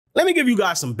Let me give you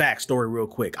guys some backstory real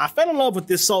quick. I fell in love with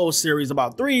this Souls series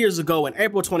about 3 years ago in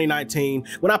April 2019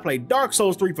 when I played Dark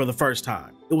Souls 3 for the first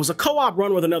time. It was a co-op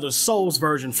run with another Souls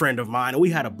version friend of mine, and we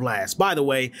had a blast. By the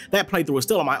way, that playthrough is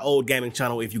still on my old gaming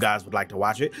channel if you guys would like to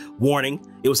watch it. Warning,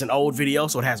 it was an old video,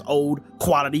 so it has old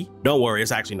quality. Don't worry,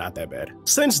 it's actually not that bad.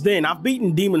 Since then, I've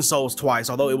beaten Demon Souls twice,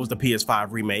 although it was the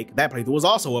PS5 remake. That playthrough was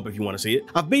also up if you want to see it.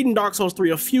 I've beaten Dark Souls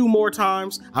 3 a few more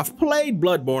times. I've played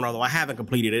Bloodborne, although I haven't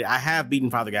completed it. I have beaten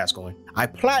Father Gascoigne. I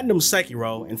platinumed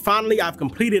Sekiro, and finally, I've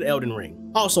completed Elden Ring.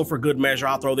 Also, for good measure,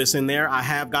 I'll throw this in there. I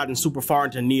have gotten super far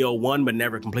into Neo 1, but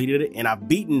never completed it, and I've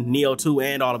beaten Neo 2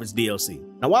 and all of its DLC.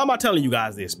 Now, why am I telling you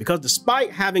guys this? Because despite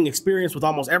having experience with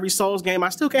almost every Souls game, I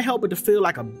still can't help but to feel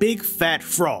like a big fat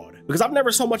fraud. Because I've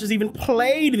never so much as even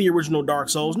played the original Dark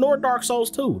Souls, nor Dark Souls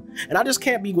 2. And I just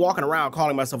can't be walking around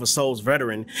calling myself a Souls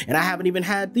veteran, and I haven't even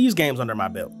had these games under my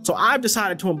belt. So I've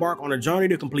decided to embark on a journey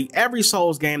to complete every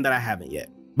Souls game that I haven't yet.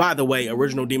 By the way,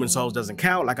 original Demon Souls doesn't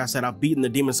count. Like I said, I've beaten the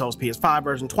Demon Souls PS5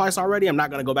 version twice already. I'm not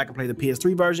going to go back and play the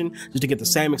PS3 version just to get the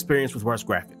same experience with worse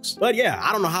graphics. But yeah,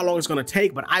 I don't know how long it's going to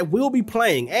take, but I will be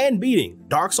playing and beating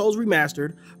Dark Souls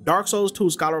Remastered, Dark Souls 2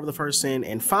 Scholar of the First Sin,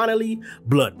 and finally,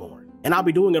 Bloodborne. And I'll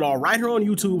be doing it all right here on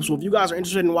YouTube, so if you guys are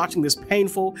interested in watching this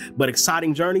painful but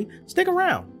exciting journey, stick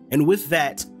around. And with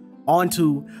that, on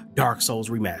to Dark Souls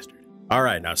Remastered. All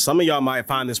right, now some of y'all might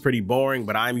find this pretty boring,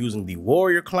 but I'm using the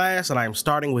warrior class and I'm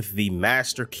starting with the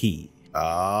master key.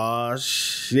 Oh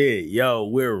shit, yo,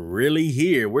 we're really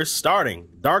here. We're starting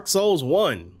Dark Souls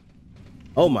 1.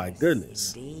 Oh my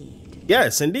goodness.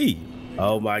 Yes, indeed.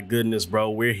 Oh my goodness, bro,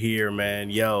 we're here, man.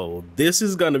 Yo, this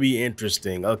is gonna be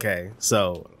interesting. Okay,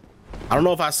 so I don't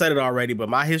know if I said it already, but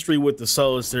my history with the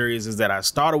Souls series is that I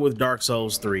started with Dark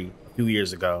Souls 3 a few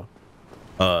years ago.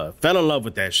 Fell in love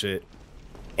with that shit.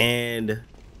 And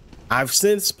I've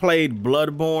since played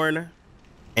Bloodborne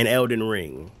and Elden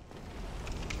Ring.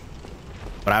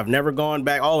 But I've never gone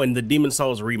back. Oh, and the Demon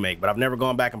Souls remake. But I've never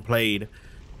gone back and played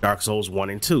Dark Souls 1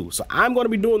 and 2. So I'm going to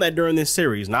be doing that during this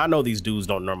series. Now, I know these dudes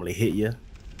don't normally hit you,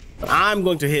 but I'm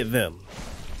going to hit them.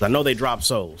 I know they drop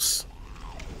souls.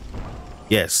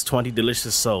 Yes, 20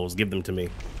 delicious souls. Give them to me.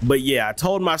 But yeah, I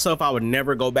told myself I would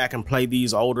never go back and play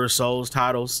these older Souls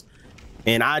titles.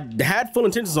 And I had full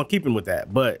intentions on keeping with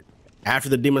that, but after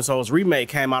the Demon Souls remake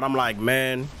came out, I'm like,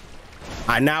 man,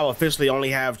 I now officially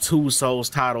only have 2 Souls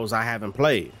titles I haven't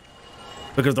played.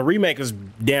 Because the remake is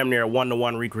damn near a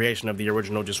one-to-one recreation of the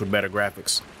original, just with better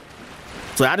graphics.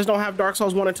 So I just don't have Dark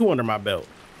Souls 1 and 2 under my belt.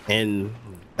 And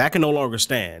that can no longer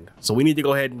stand. So we need to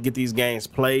go ahead and get these games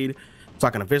played so I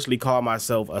can officially call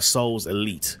myself a Souls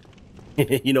elite.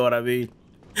 You know what I mean?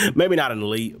 Maybe not an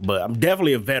elite, but I'm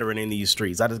definitely a veteran in these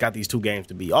streets. I just got these 2 games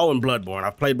to beat. Oh, and Bloodborne.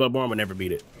 I've played Bloodborne, but never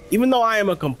beat it. Even though I am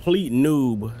a complete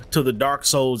noob to the Dark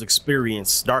Souls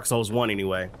experience, Dark Souls 1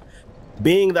 anyway,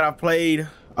 being that I've played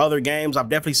other games, I've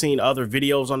definitely seen other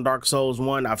videos on Dark Souls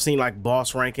 1. I've seen like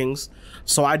boss rankings.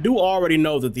 So I do already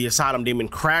know that the Asylum Demon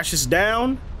crashes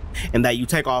down and that you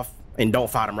take off and don't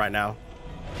fight him right now.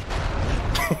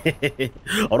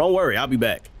 Oh, don't worry. I'll be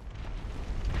back.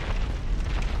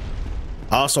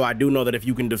 Also, I do know that if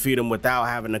you can defeat him without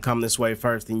having to come this way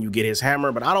first, then you get his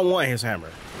hammer, but I don't want his hammer.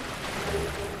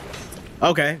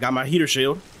 Okay, got my heater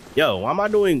shield. Yo, why am I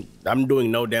doing? I'm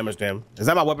doing no damage to him. Is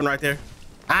that my weapon right there?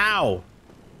 Ow!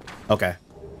 Okay.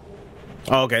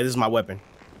 Oh, okay, this is my weapon.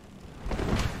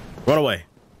 Run away.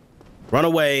 Run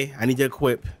away. I need to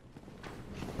equip.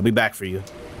 I'll be back for you.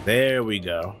 There we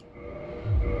go.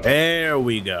 There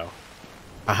we go.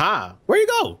 Aha! Where you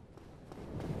go?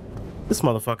 This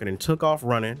motherfucker then took off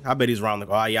running. I bet he's around the.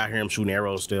 Oh yeah, I hear him shooting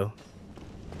arrows still.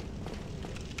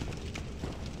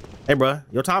 Hey, bruh,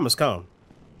 your time has come.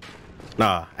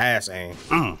 Nah, ass aim.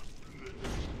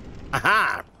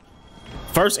 Aha!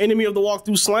 First enemy of the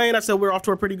walkthrough slain. I said we're off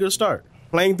to a pretty good start.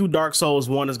 Playing through Dark Souls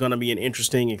 1 is going to be an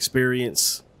interesting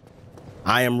experience.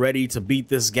 I am ready to beat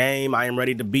this game. I am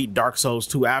ready to beat Dark Souls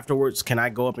 2 afterwards. Can I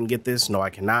go up and get this? No, I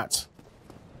cannot.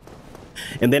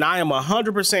 And then I am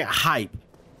 100% hype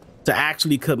to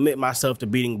actually commit myself to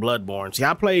beating Bloodborne. See,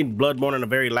 I played Bloodborne in a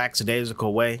very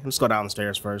lackadaisical way. Let's go down the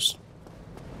stairs first.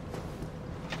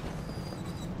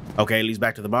 Okay, leads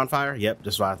back to the bonfire. Yep,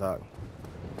 just what I thought.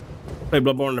 Played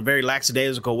Bloodborne in a very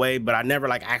lackadaisical way, but I never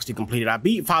like actually completed. I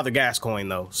beat Father Gascoigne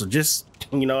though, so just,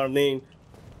 you know what I mean?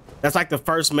 That's like the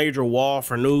first major wall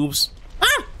for noobs.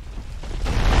 Ah!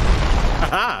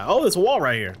 Aha! Oh, there's a wall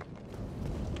right here.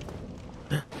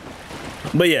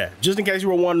 But yeah, just in case you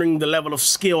were wondering the level of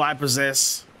skill I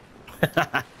possess,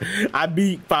 I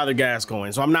beat Father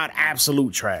Gascoigne, so I'm not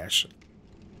absolute trash.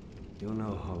 You'll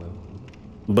know, Hollow.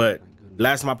 But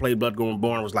Last time I played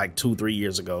Bloodborne was like 2-3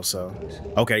 years ago, so.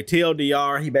 Okay,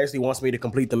 TLDR, he basically wants me to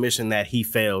complete the mission that he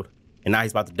failed. And now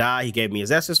he's about to die. He gave me his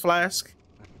Estus flask.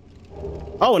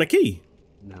 Oh, and a key.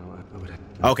 No, I would have...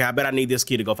 Okay, I bet I need this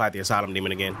key to go fight the Asylum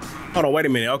Demon again. Hold on, wait a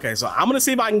minute. Okay, so I'm gonna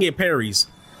see if I can get parries.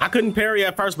 I couldn't parry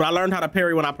at first, but I learned how to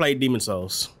parry when I played Demon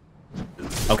Souls.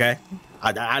 Okay?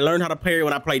 I learned how to parry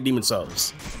when I played Demon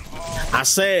Souls. I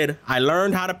said I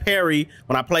learned how to parry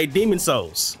when I played Demon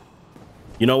Souls.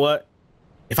 You know what?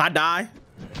 If I die,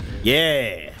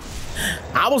 yeah.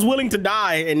 I was willing to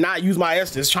die and not use my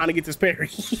Estus trying to get this parry.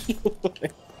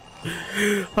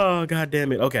 Oh, God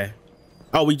damn it. Okay.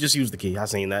 Oh, we just used the key. I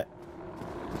seen that.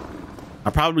 I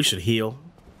probably should heal.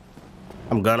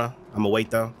 I'm gonna wait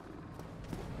though.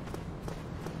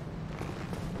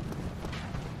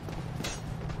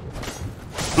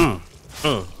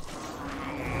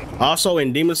 Also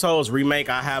in Demon Souls Remake,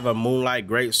 I have a Moonlight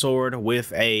Greatsword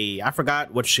with a, I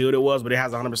forgot what shield it was, but it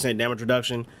has 100% damage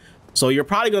reduction. So you're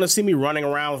probably gonna see me running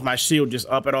around with my shield just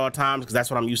up at all times because that's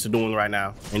what I'm used to doing right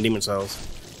now in Demon Souls.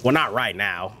 Well, not right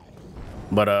now,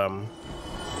 but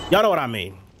y'all know what I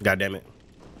mean. God damn it.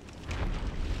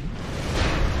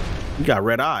 You got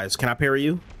red eyes. Can I parry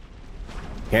you?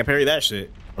 Can't parry that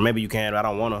shit. Or maybe you can, but I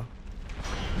don't wanna.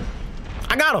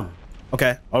 I got him.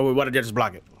 Okay. Oh, what did I just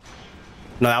block it?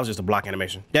 No, that was just a block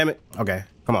animation. Damn it. Okay,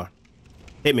 come on.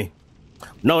 Hit me.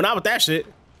 No, not with that shit.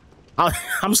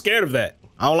 I'm scared of that.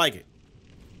 I don't like it.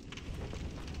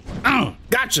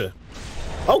 Gotcha.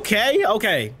 Okay,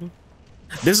 okay.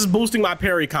 This is boosting my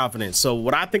parry confidence. So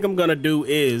what I think I'm gonna do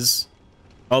is...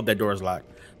 Oh, that door is locked.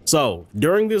 So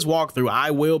during this walkthrough,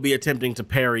 I will be attempting to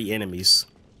parry enemies.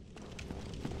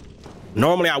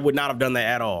 Normally, I would not have done that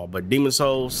at all, but Demon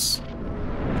Souls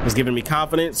is giving me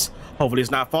confidence. Hopefully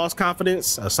it's not false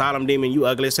confidence. Asylum Demon, you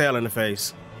ugly as hell in the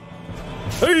face.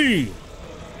 Hey!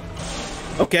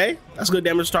 Okay, that's good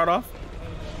damage to start off.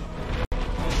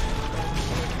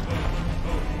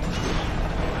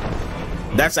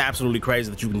 That's absolutely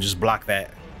crazy that you can just block that.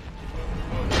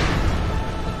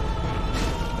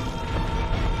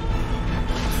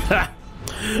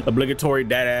 Obligatory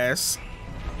dead ass.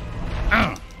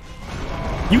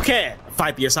 You can't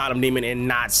fight the Asylum Demon and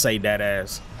not say dead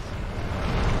ass.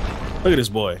 Look at this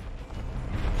boy.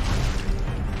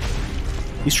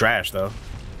 He's trash though.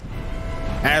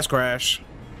 Ass crash.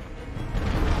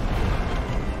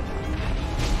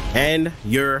 And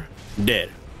you're dead.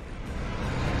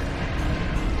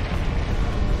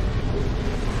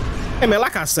 Hey man,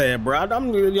 like I said, bro, you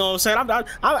know what I'm saying?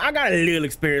 I got a little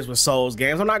experience with Souls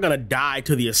games. I'm not gonna die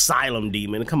to the Asylum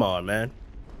Demon. Come on, man.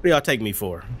 What do y'all take me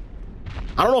for?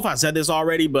 I don't know if I said this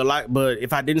already, but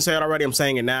if I didn't say it already, I'm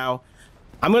saying it now.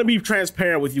 I'm gonna be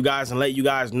transparent with you guys and let you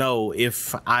guys know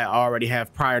if I already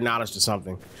have prior knowledge to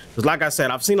something. Because like I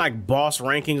said, I've seen like boss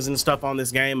rankings and stuff on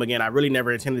this game. Again, I really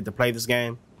never intended to play this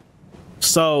game.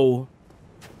 So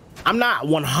I'm not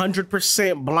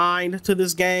 100% blind to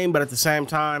this game, but at the same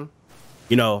time,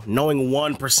 you know, knowing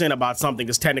 1% about something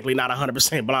is technically not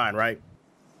 100% blind, right?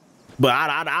 But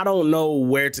I don't know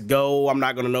where to go. I'm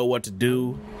not gonna know what to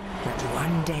do. That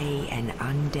one day an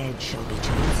undead shall be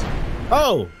chosen.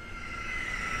 Oh.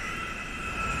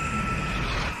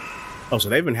 Oh, so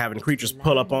they've been having creatures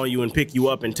pull up on you and pick you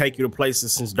up and take you to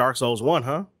places since Dark Souls 1,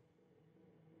 huh?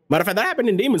 Matter of fact, that happened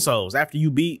in Demon Souls after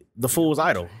you beat the Fool's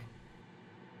Idol.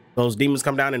 Those demons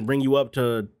come down and bring you up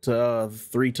to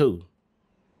 3-2.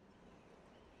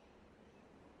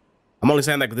 I'm only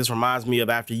saying that because this reminds me of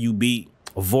after you beat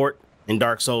Vort in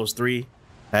Dark Souls 3,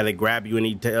 how they grab you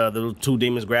and the two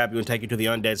demons grab you and take you to the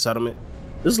undead settlement.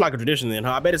 This is like a tradition then,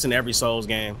 huh? I bet it's in every Souls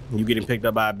game. You getting picked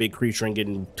up by a big creature and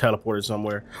getting teleported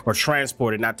somewhere. Or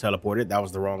transported, not teleported. That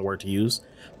was the wrong word to use.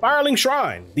 Firelink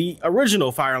Shrine. The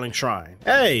original Firelink Shrine.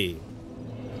 Hey.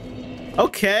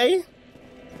 Okay.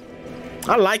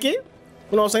 I like it. You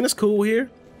know what I'm saying? It's cool here.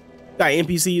 Got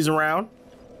NPCs around.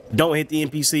 Don't hit the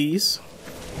NPCs.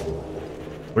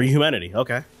 Or humanity.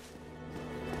 Okay.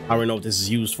 I don't really know what this is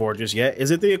used for just yet.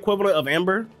 Is it the equivalent of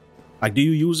Ember? Like, do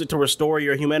you use it to restore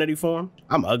your humanity form?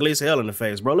 I'm ugly as hell in the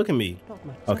face, bro. Look at me.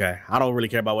 Okay, I don't really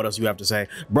care about what else you have to say.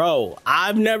 Bro,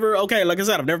 I've never, okay, like I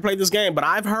said, I've never played this game, but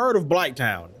I've heard of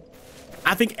Blighttown.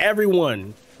 I think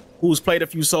everyone who's played a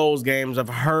few Souls games have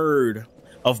heard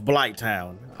of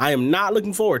Blighttown. I am not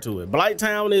looking forward to it.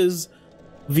 Blighttown is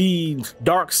the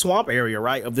dark swamp area,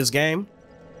 right, of this game?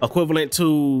 Equivalent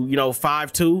to, you know,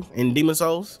 5-2 in Demon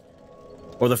Souls?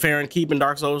 Or the Farron Keep in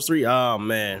Dark Souls 3? Oh,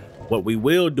 man. What we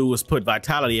will do is put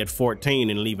Vitality at 14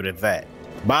 and leave it at that.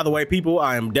 By the way, people,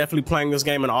 I am definitely playing this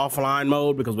game in offline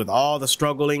mode because with all the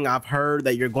struggling I've heard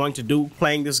that you're going to do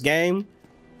playing this game,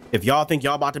 if y'all think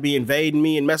y'all about to be invading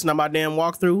me and messing up my damn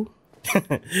walkthrough,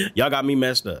 Y'all got me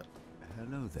messed up.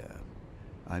 Hello there.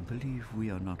 I believe we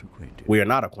are not acquainted. We are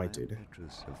not acquainted.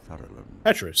 Petrus of Thurland.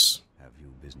 Petrus. Have you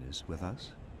business with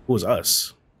us? Who's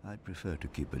us? I'd prefer to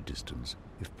keep a distance,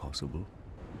 if possible.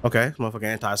 Okay, motherfucker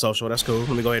antisocial. That's cool. Let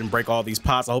me go ahead and break all these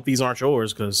pots. I hope these aren't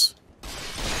yours, because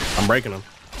I'm breaking them.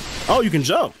 Oh, you can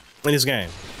jump in this game.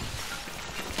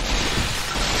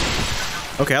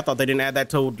 Okay, I thought they didn't add that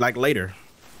till, like, later.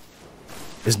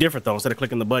 It's different, though. Instead of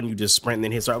clicking the button, you just sprint and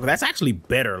then hit start. That's actually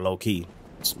better, low-key.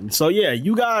 So, yeah,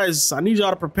 you guys, I need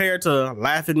y'all to prepare to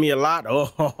laugh at me a lot. Oh,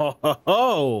 ho, ho, ho,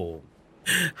 ho.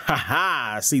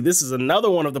 Haha, see, this is another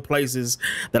one of the places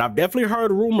that I've definitely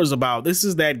heard rumors about. This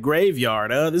is that graveyard,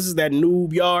 huh? This is that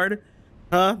noob yard,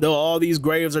 huh? Though all these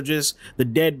graves are just the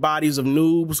dead bodies of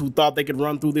noobs who thought they could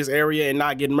run through this area and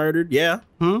not get murdered. Yeah,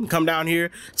 come down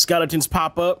here, skeletons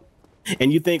pop up,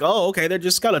 and you think, oh, okay, they're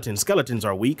just skeletons. Skeletons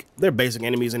are weak. They're basic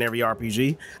enemies in every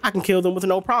RPG. I can kill them with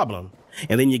no problem.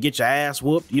 And then you get your ass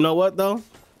whooped. You know what, though?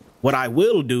 What I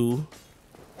will do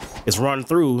is run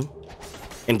through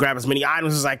and grab as many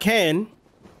items as I can.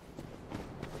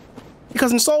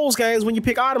 Because in Souls games, when you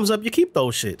pick items up, you keep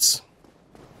those shits.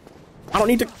 I don't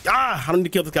need to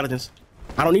kill the skeletons.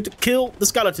 I don't need to kill the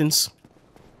skeletons.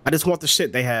 I just want the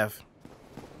shit they have.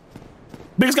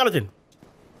 Big skeleton.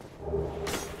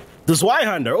 The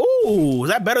Zweihander. Ooh, is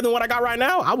that better than what I got right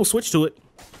now? I will switch to it.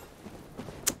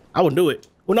 I will do it.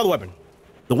 With another weapon.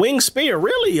 The winged spear.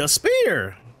 Really? A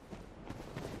spear?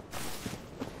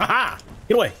 Aha!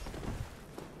 Get away.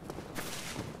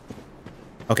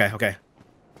 Okay.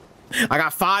 I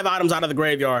got 5 items out of the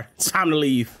graveyard. It's time to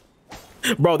leave.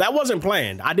 Bro, that wasn't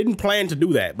planned. I didn't plan to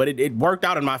do that, but it worked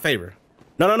out in my favor.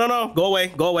 No. Go away.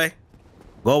 Go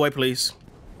away, please.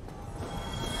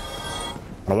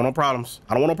 I don't want no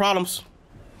problems.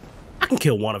 I can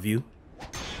kill one of you.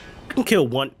 I can kill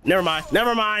one. Never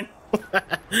mind.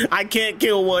 I can't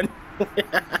kill one.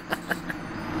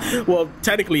 Well,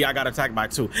 technically, I got attacked by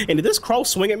 2. And did this crow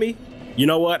swing at me? You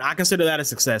know what? I consider that a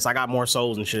success. I got more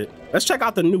souls and shit. Let's check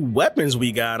out the new weapons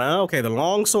we got, huh? Okay, the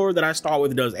long sword that I start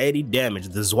with does 80 damage.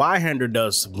 The Zweihander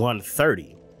does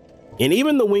 130. And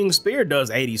even the winged spear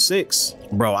does 86.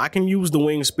 Bro, I can use the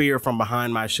winged spear from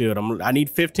behind my shield. I need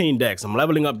 15 dex. I'm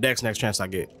leveling up dex next chance I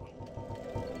get.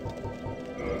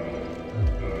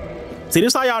 See, this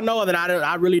is how y'all know that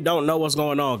I really don't know what's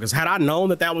going on. Because had I known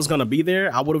that that was going to be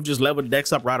there, I would have just leveled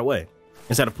dex up right away.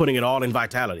 Instead of putting it all in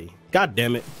vitality. God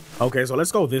damn it. Okay, so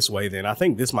let's go this way then. I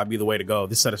think this might be the way to go.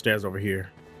 This set of stairs over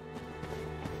here.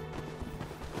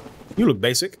 You look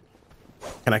basic.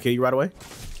 Can I kill you right away?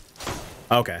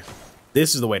 Okay.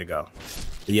 This is the way to go.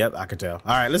 Yep, I could tell.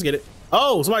 All right, let's get it.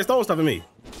 Oh, somebody's throwing stuff at me.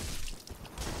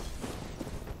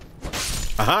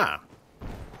 Aha.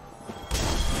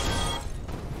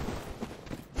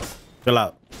 Chill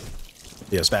out.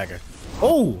 Yeah, stacker.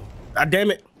 Oh, God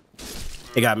damn it.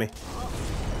 It got me.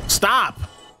 Stop.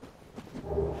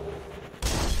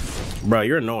 Bro,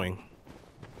 you're annoying.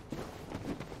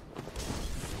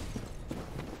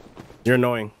 You're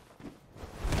annoying.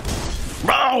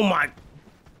 Oh my.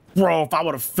 Bro, if I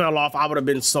would have fell off, I would have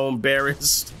been so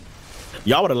embarrassed.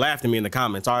 Y'all would have laughed at me in the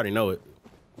comments. I already know it.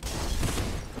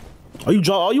 Oh,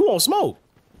 you want smoke?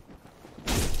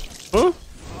 Huh?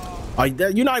 Oh,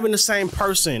 you're not even the same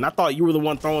person. I thought you were the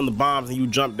one throwing the bombs and you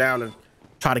jumped down and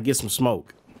try to get some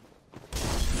smoke.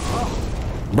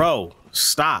 Bro,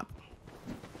 stop.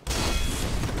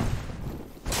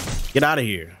 Get out of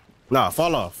here. Nah,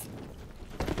 fall off.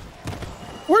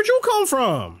 Where'd you come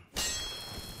from?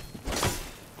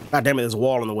 God damn it, there's a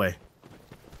wall in the way.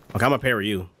 Okay, I'm gonna parry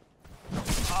you.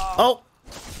 Oh,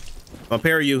 I'm gonna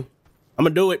parry you. I'm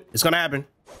gonna do it. It's gonna happen.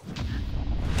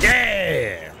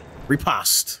 Yeah,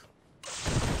 riposte.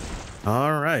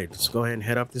 All right, let's go ahead and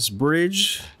head up this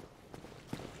bridge.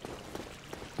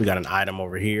 We got an item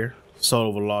over here.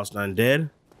 Soul of a Lost Undead.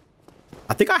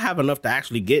 I think I have enough to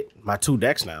actually get my 2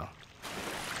 decks now.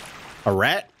 A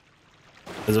rat?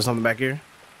 Is there something back here?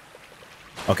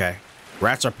 Okay.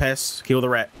 Rats are pests. Kill the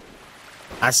rat.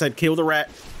 I said kill the rat.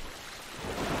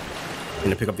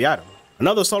 And then pick up the item.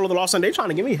 Another Soul of the Lost Undead. They trying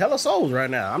to give me hella souls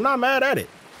right now. I'm not mad at it.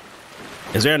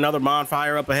 Is there another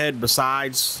bonfire up ahead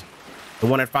besides the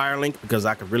one at Firelink? Because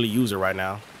I could really use it right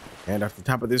now. And at the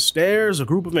top of this stairs, a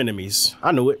group of enemies.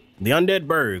 I knew it. The Undead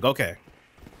Berg. Okay.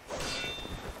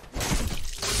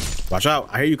 Watch out.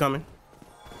 I hear you coming.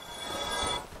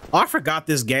 Oh, I forgot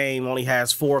this game only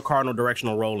has 4 cardinal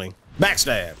directional rolling.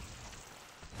 Backstab.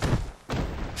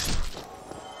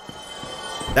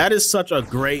 That is such a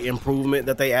great improvement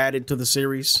that they added to the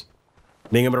series.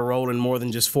 Being able to roll in more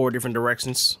than just 4 different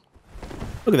directions.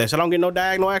 Look at this. I don't get no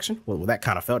diagonal action. Well, that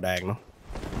kind of felt diagonal.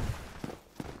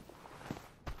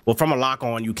 Well, from a lock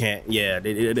on, you can't. Yeah,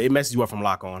 it messes you up from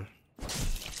lock on.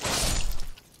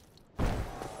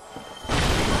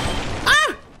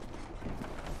 Ah!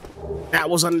 That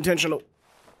was unintentional.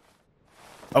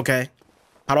 Okay.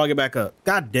 How do I get back up?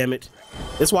 God damn it.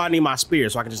 That's why I need my spear,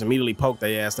 so I can just immediately poke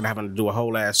their ass instead of having to do a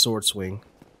whole ass sword swing.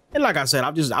 And like I said,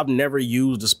 I've never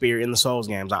used a spear in the Souls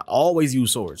games. I always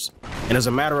use swords. And as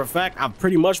a matter of fact, I've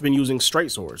pretty much been using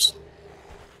straight swords.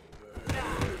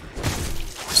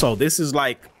 So this is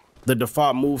like the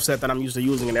default move set that I'm used to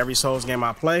using in every Souls game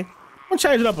I play. I'm gonna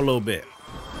change it up a little bit.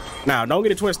 Now, don't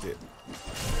get it twisted.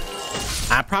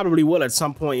 I probably will at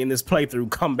some point in this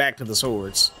playthrough come back to the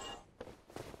swords.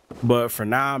 But for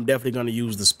now, I'm definitely gonna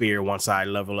use the spear once I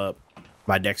level up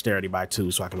my dexterity by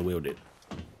 2 so I can wield it.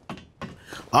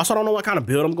 Also, I don't know what kind of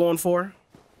build I'm going for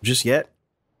just yet.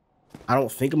 I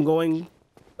don't think I'm going.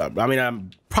 I mean,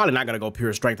 I'm probably not gonna go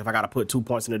pure strength if I gotta put 2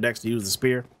 points in the dex to use the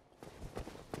spear.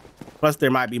 Plus,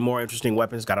 there might be more interesting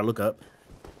weapons, gotta look up,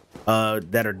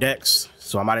 that are dex,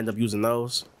 so I might end up using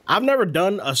those. I've never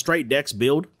done a straight dex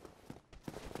build.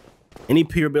 Any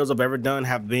pure builds I've ever done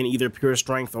have been either pure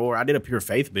strength or I did a pure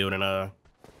faith build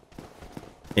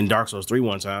in Dark Souls 3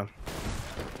 one time.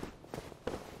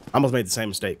 I almost made the same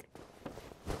mistake.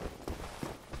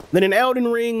 Then in Elden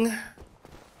Ring,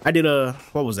 I did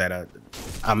what was that?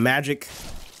 A magic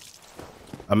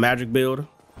build.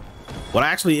 Well,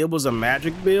 actually, it was a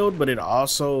magic build, but it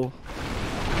also,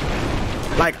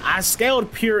 like, I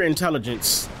scaled pure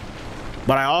intelligence,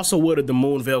 but I also wielded the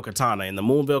Moonveil Katana, and the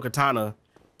Moonveil Katana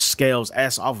scales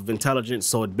S off of intelligence,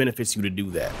 so it benefits you to do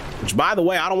that. Which, by the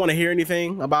way, I don't want to hear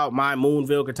anything about my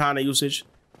Moonveil Katana usage.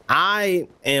 I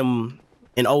am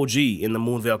an OG in the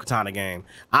Moonveil Katana game.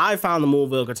 I found the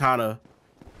Moonveil Katana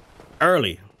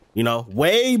early, you know,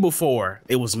 way before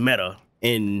it was meta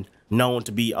and known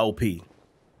to be OP.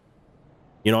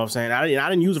 You know what I'm saying? I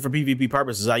didn't use it for PvP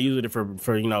purposes. I used it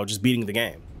for you know, just beating the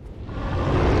game.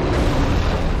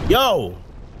 Yo!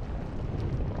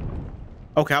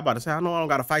 Okay, I'm about to say, I know I don't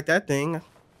gotta fight that thing.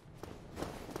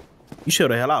 You should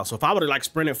the hell out. So if I would have like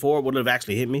sprinted forward, would it have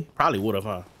actually hit me? Probably would have,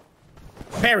 huh?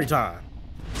 Parry time.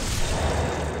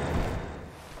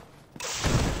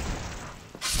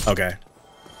 Okay.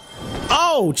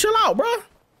 Oh, chill out, bro.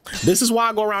 This is why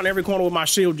I go around every corner with my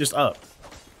shield just up.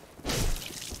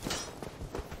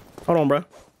 Hold on, bro.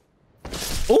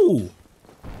 Ooh.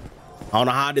 I don't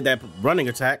know how I did that running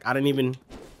attack. I didn't even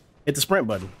hit the sprint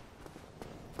button.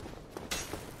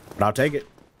 But I'll take it.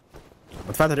 But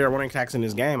the fact that there are running attacks in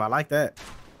this game, I like that.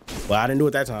 Well, I didn't do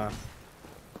it that time.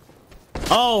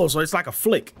 Oh, so it's like a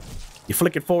flick. You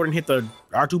flick it forward and hit the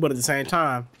R2 button at the same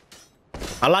time.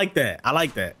 I like that. I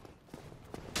like that.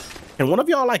 Can one of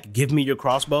y'all like give me your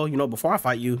crossbow? You know, before I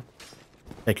fight you,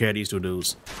 take care of these two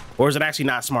dudes. Or is it actually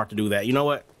not smart to do that? You know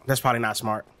what? That's probably not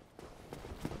smart.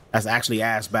 That's actually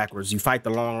ass backwards. You fight the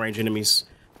long range enemies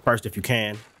first if you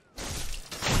can.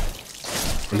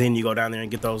 And then you go down there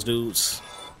and get those dudes.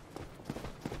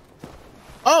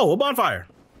 Oh, a bonfire.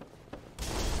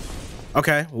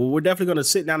 Okay, well, we're definitely gonna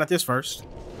sit down at this first.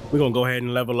 We're gonna go ahead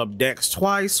and level up Dex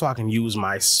twice so I can use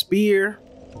my spear.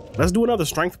 Let's do another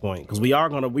strength point because we are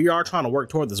trying to work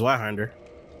toward this Zweihander.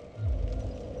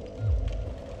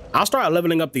 I'll start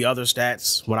leveling up the other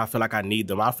stats when I feel like I need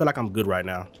them. I feel like I'm good right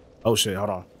now. Oh shit, hold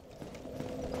on.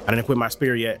 I didn't equip my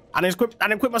spear yet. I didn't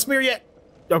equip my spear yet.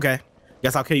 Okay,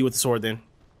 guess I'll kill you with the sword then.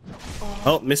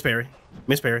 Oh, Miss Perry.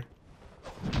 Miss Perry.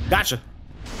 Gotcha.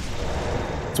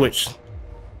 Switch.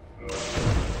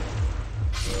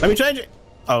 Let me change it.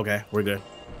 Oh, okay, we're good.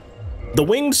 The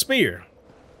winged spear.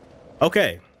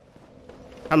 Okay.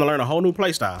 Time to learn a whole new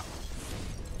playstyle.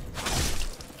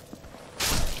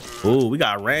 Ooh, we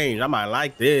got range. I might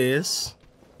like this.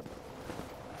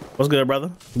 What's good,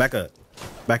 brother? Back up.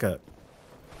 Back up.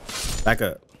 Back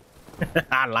up.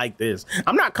 I like this.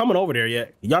 I'm not coming over there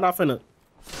yet. Y'all not finna.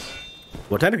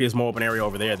 Well, technically, it's more open area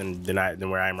over there than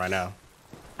where I am right now.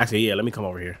 Actually, yeah, let me come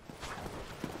over here.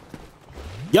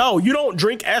 Yo, you don't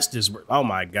drink Estus, bro. Oh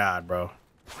my god, bro.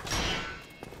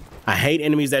 I hate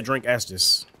enemies that drink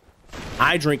Estus.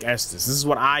 I drink Estus. This is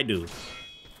what I do.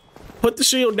 Put the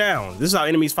shield down. This is how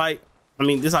enemies fight. I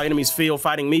mean, this is how enemies feel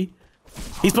fighting me.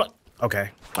 He's put. Okay,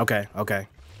 okay, okay.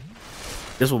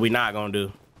 This is what we not gonna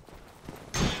do.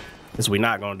 This is what we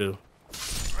not gonna do.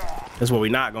 This is what we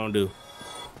not gonna do.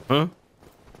 Huh?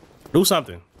 Do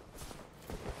something.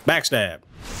 Backstab.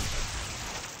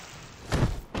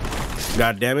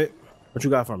 God damn it. What you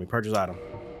got for me? Purchase item.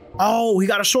 Oh, he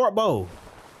got a short bow.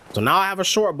 So now I have a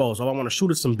short bow. So if I want to shoot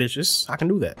at some bitches, I can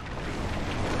do that.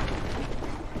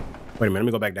 Wait a minute. Let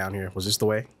me go back down here. Was this the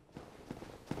way?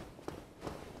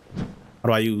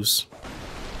 What do I use?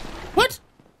 What?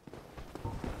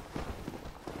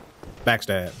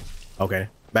 Backstab. Okay.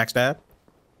 Backstab.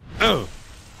 Oh.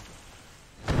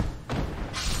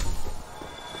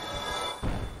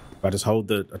 I just hold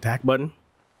the attack button.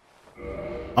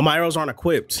 Oh, my arrows aren't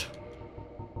equipped.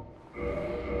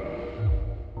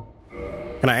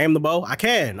 Can I aim the bow? I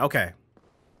can. Okay.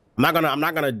 I'm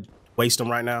not gonna waste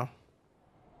them right now.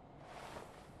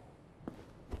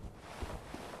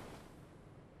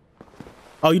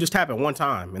 Oh, you just tap it one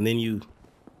time and then you.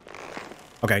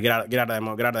 Okay, get out of that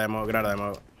mode. Get out of that mode. Get out of that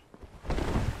mode.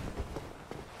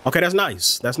 Okay, that's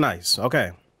nice. That's nice.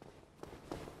 Okay.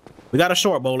 We got a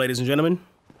short bow, ladies and gentlemen.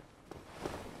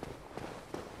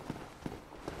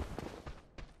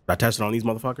 Did I test it on these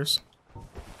motherfuckers? I'm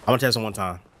gonna test it one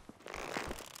time.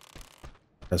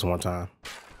 Test it one time.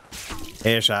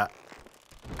 Headshot.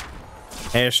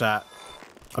 Headshot.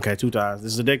 Okay, 2 times.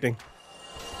 This is addicting.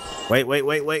 Wait.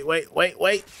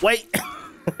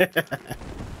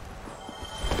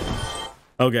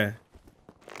 Okay.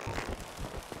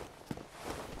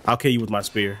 I'll kill you with my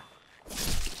spear.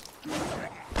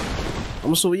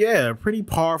 So yeah, pretty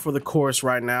par for the course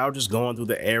right now. Just going through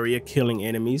the area, killing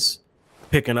enemies,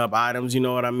 picking up items, you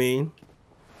know what I mean?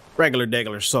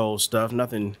 Regular soul stuff,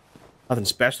 nothing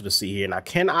special to see here. Now,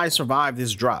 can I survive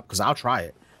this drop? Because I'll try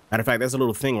it. Matter of fact, there's a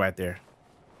little thing right there.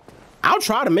 I'll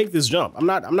try to make this jump. I'm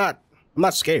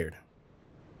not scared.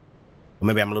 Well,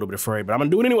 maybe I'm a little bit afraid, but I'm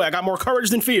gonna do it anyway. I got more courage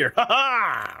than fear. Ha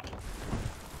ha!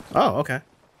 Oh, okay.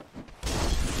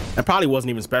 That probably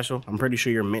wasn't even special. I'm pretty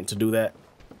sure you're meant to do that.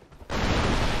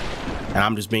 And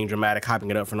I'm just being dramatic, hyping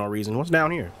it up for no reason. What's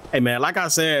down here? Hey, man, like I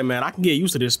said, man, I can get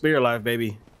used to this spear life,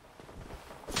 baby.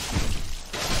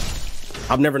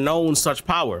 I've never known such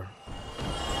power.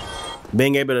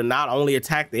 Being able to not only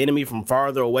attack the enemy from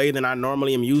farther away than I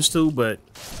normally am used to, but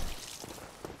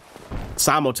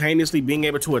simultaneously being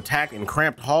able to attack in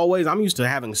cramped hallways. I'm used to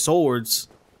having swords,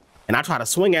 and I try to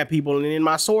swing at people, and then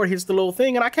my sword hits the little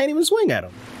thing, and I can't even swing at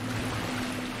them.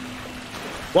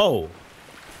 Whoa.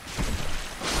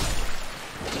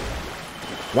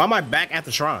 Why am I back at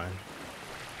the shrine?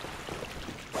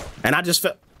 And I just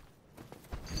felt...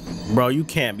 Bro, you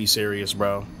can't be serious,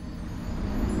 bro.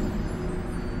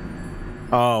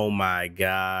 Oh my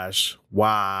gosh.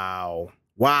 Wow.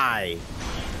 Why?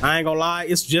 I ain't gonna lie,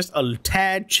 it's just a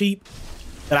tad cheap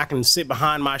that I can sit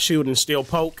behind my shield and still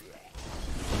poke.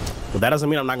 But that doesn't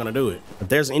mean I'm not gonna do it. If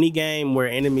there's any game where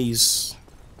enemies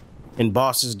and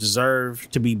bosses deserve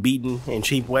to be beaten in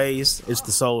cheap ways, it's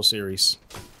the Soul series.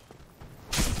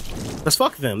 Let's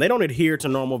fuck them. They don't adhere to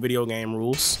normal video game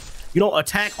rules. You don't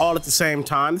attack all at the same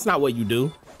time. It's not what you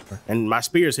do. And my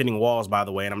spear is hitting walls, by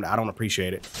the way, and I don't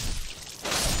appreciate it.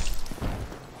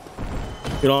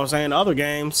 You know what I'm saying? Other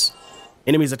games,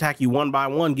 enemies attack you one by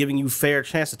one, giving you fair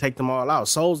chance to take them all out.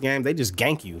 Souls games, they just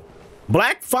gank you.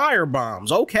 Black fire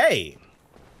bombs, okay.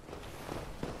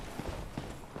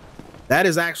 That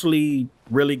is actually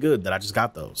really good that I just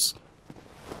got those.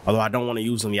 Although I don't want to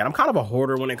use them yet. I'm kind of a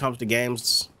hoarder when it comes to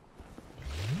games.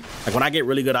 Like when I get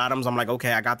really good items, I'm like,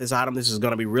 okay, I got this item. This is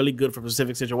going to be really good for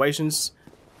specific situations.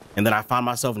 And then I find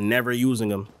myself never using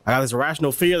them. I got this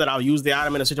irrational fear that I'll use the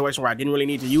item in a situation where I didn't really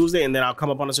need to use it. And then I'll come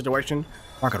up on a situation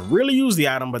where I could really use the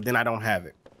item, but then I don't have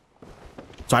it.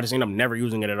 So I just end up never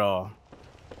using it at all.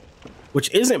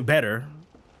 Which isn't better,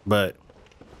 but,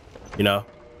 you know,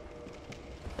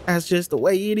 that's just the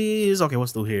way it is. Okay,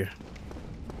 what's through here?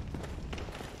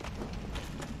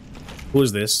 Who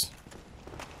is this?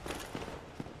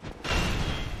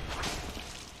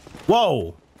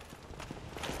 Whoa.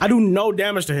 I do no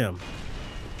damage to him.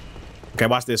 Okay,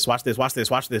 watch this, watch this, watch this,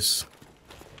 watch this.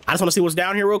 I just want to see what's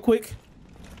down here real quick.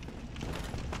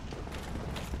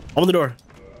 Open the door.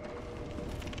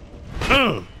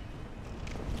 Am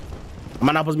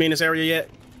I not supposed to be in this area yet?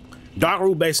 Dark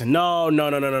Root Basin. No.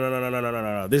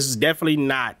 This is definitely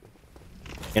not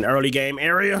an early game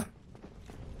area.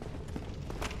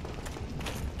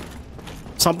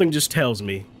 Something just tells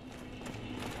me.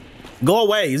 Go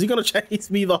away. Is he gonna chase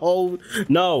me the whole...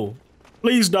 No.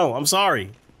 Please don't. I'm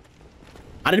sorry.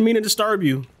 I didn't mean to disturb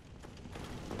you.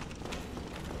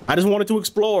 I just wanted to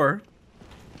explore.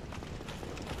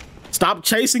 Stop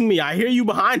chasing me. I hear you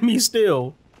behind me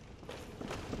still.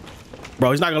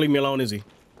 Bro, he's not gonna leave me alone, is he?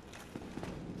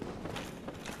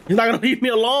 He's not gonna leave me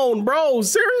alone, bro.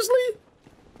 Seriously?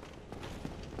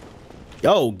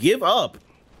 Yo, give up.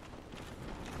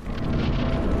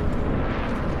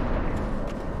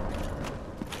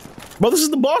 Bro, this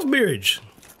is the boss bridge.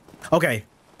 Okay,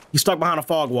 he's stuck behind a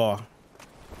fog wall.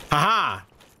 Haha.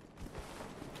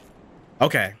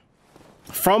 Okay.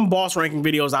 From boss ranking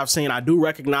videos I've seen, I do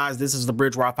recognize this is the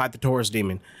bridge where I fight the Taurus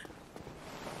Demon.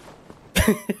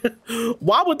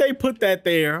 Why would they put that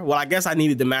there? Well, I guess I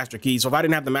needed the master key. So if I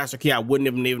didn't have the master key, I wouldn't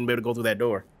have even been able to go through that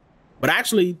door. But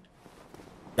actually,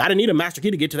 I didn't need a master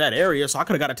key to get to that area, so I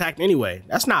could have got attacked anyway.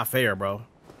 That's not fair, bro.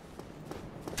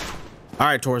 All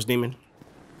right, Taurus Demon.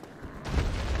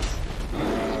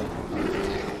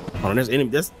 Hold on, there's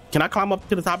enemy. Can I climb up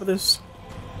to the top of this?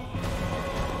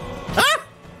 Ah!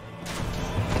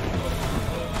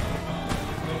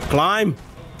 Climb.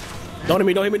 Don't hit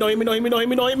me, don't hit me, don't hit me, don't hit me, don't hit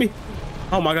me, don't hit me.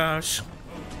 Oh my gosh.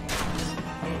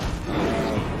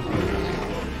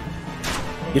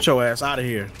 Get your ass out of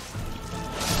here.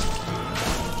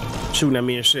 Shooting at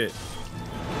me and shit.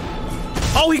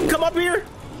 Oh, he can come up here?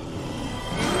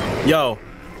 Yo.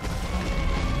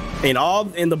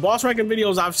 In the boss ranking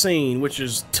videos I've seen, which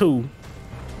is 2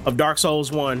 of Dark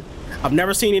Souls 1, I've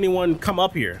never seen anyone come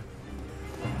up here.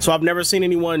 So I've never seen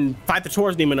anyone fight the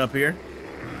Taurus Demon up here.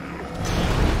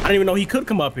 I didn't even know he could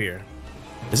come up here.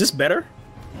 Is this better?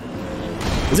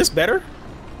 Is this better?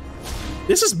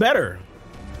 This is better.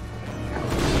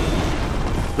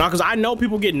 No, because I know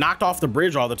people get knocked off the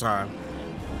bridge all the time.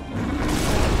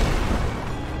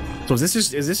 So is this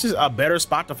just a better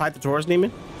spot to fight the Taurus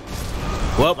Demon?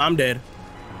 Well, I'm dead.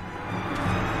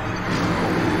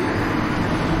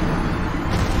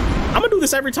 I'm gonna do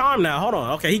this every time now. Hold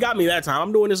on. Okay, he got me that time.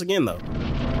 I'm doing this again though.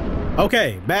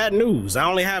 Okay, bad news. I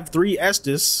only have 3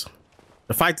 Estus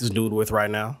to fight this dude with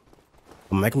right now.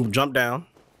 I'm gonna make him jump down.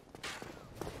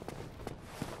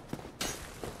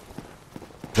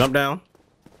 Jump down.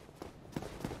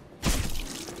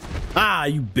 Ah,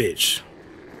 you bitch.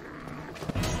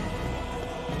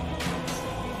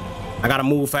 I gotta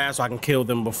move fast so I can kill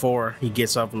them before he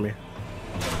gets up from me.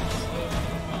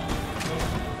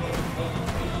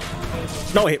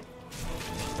 No hit.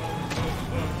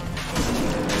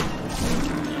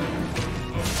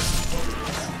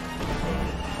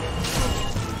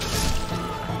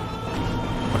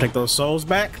 I'll take those souls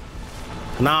back.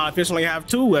 Now I officially have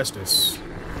 2 Estus.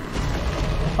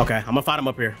 Okay, I'm gonna fight him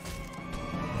up here.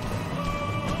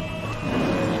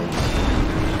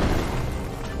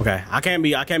 Okay, I can't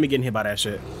be getting hit by that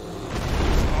shit.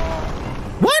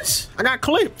 What? I got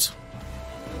clipped.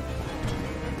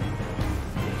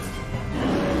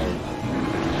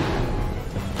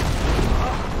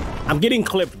 I'm getting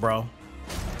clipped, bro.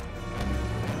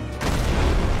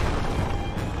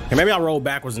 Okay, maybe I'll roll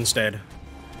backwards instead.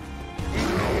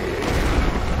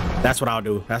 That's what I'll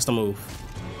do. That's the move.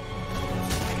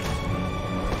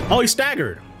 Oh, he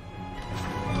staggered.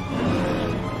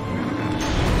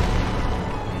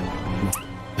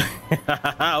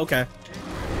 Okay.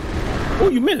 Oh,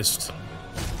 you missed.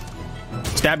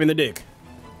 Stab in the dick.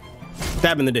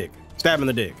 Stab in the dick. Stab in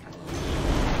the dick.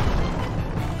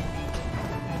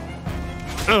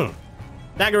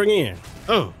 Dagger again.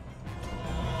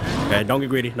 Okay, don't get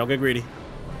greedy. Don't get greedy.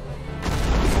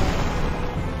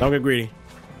 Don't get greedy.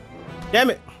 Damn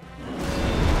it.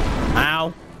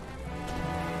 Ow.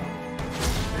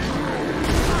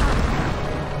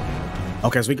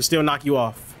 Okay, so we can still knock you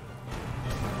off.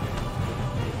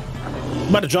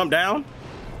 About to jump down?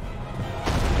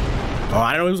 Oh,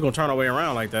 I didn't know he was gonna turn our way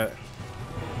around like that.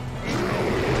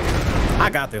 I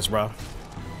got this, bro.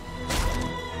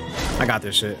 I got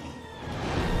this shit.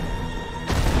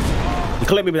 You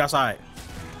clip me outside.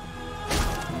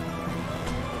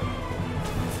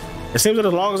 It seems that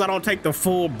as long as I don't take the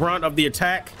full brunt of the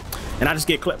attack and I just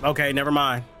get clipped. Okay, never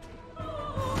mind.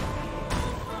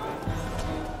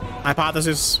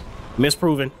 Hypothesis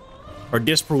misproven or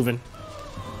disproven.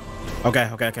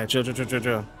 Okay, chill.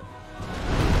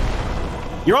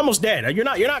 You're almost dead. You're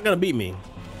not gonna beat me.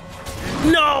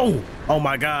 No! Oh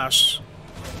my gosh.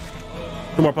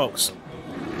 2 more pokes.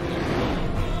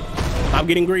 I'm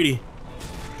getting greedy.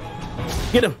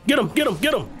 Get him.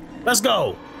 Let's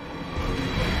go.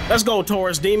 Let's go,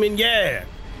 Taurus Demon, yeah.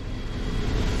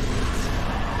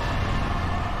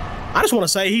 I just want to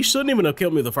say he shouldn't even have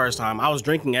killed me the first time. I was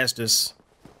drinking Estus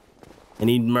and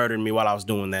he murdered me while I was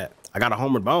doing that. I got a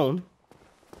homeward bone.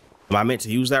 Am I meant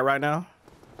to use that right now?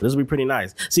 This would be pretty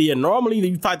nice. See, yeah, normally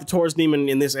you fight the Taurus Demon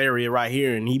in this area right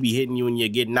here and he be hitting you and you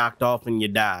get knocked off and you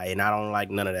die. And I don't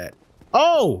like none of that.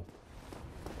 Oh!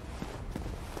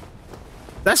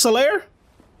 That's Solaire?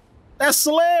 That's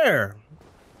Solaire!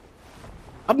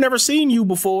 I've never seen you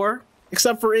before,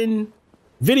 except for in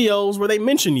videos where they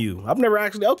mention you. I've never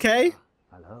actually, okay.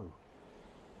 Hello.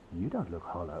 You don't look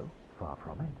hollow, far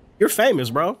from it. You're famous,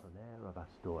 bro. Solaire of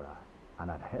Astora,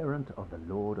 an adherent of the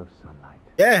Lord of Sunlight.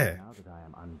 Yeah. Now that I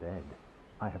am undead,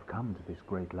 I have come to this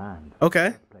great land, okay,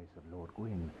 the place of Lord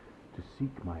Gwyn, to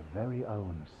seek my very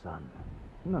own son.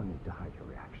 No need to hide your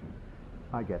reaction.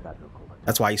 I get that look over.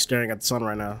 That's why he's staring at the sun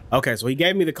right now. Okay, so he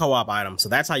gave me the co-op item, so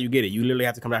that's how you get it. You literally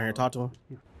have to come down here and talk to him.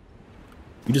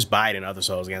 You just buy it in other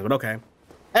Souls games, but okay.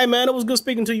 Hey man, it was good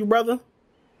speaking to you, brother.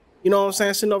 You know what I'm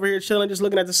saying? Sitting over here chilling, just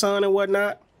looking at the sun and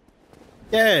whatnot.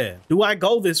 Yeah, do I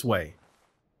go this way?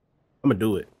 I'm gonna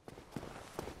do it.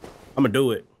 I'm gonna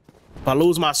do it. If I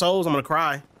lose my souls, I'm gonna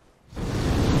cry.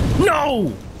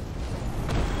 No!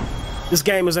 This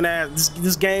game is an ass.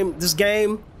 This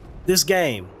game.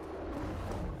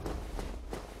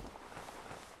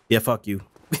 Yeah, fuck you.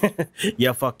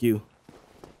 Yeah, fuck you.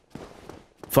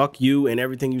 Fuck you and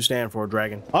everything you stand for,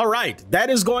 Dragon. All right, that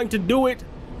is going to do it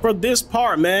for this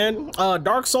part, man.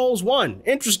 Dark Souls 1,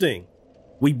 interesting.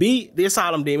 We beat the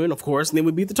Asylum Demon, of course, and then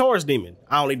we beat the Taurus Demon.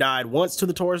 I only died once to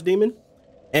the Taurus Demon,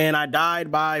 and I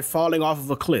died by falling off of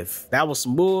a cliff. That was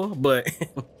some bull, but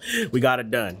we got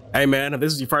it done. Hey man, if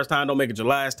this is your first time, don't make it your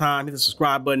last time. Hit the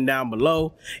subscribe button down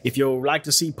below. If you'd like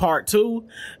to see part 2,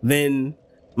 then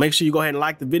make sure you go ahead and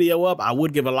like the video up. I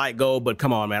would give a like goal, but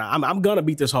come on, man. I'm gonna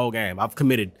beat this whole game. I've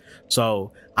committed.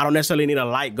 So I don't necessarily need a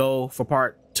like goal for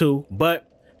part 2, but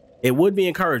it would be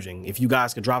encouraging if you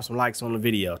guys could drop some likes on the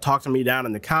video. Talk to me down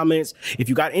in the comments. If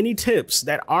you got any tips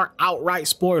that aren't outright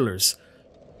spoilers,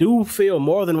 do feel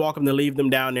more than welcome to leave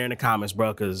them down there in the comments,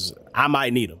 bro, because I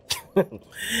might need them.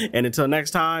 And until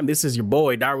next time, this is your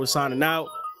boy, Taurus, signing out.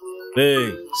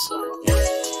 Peace.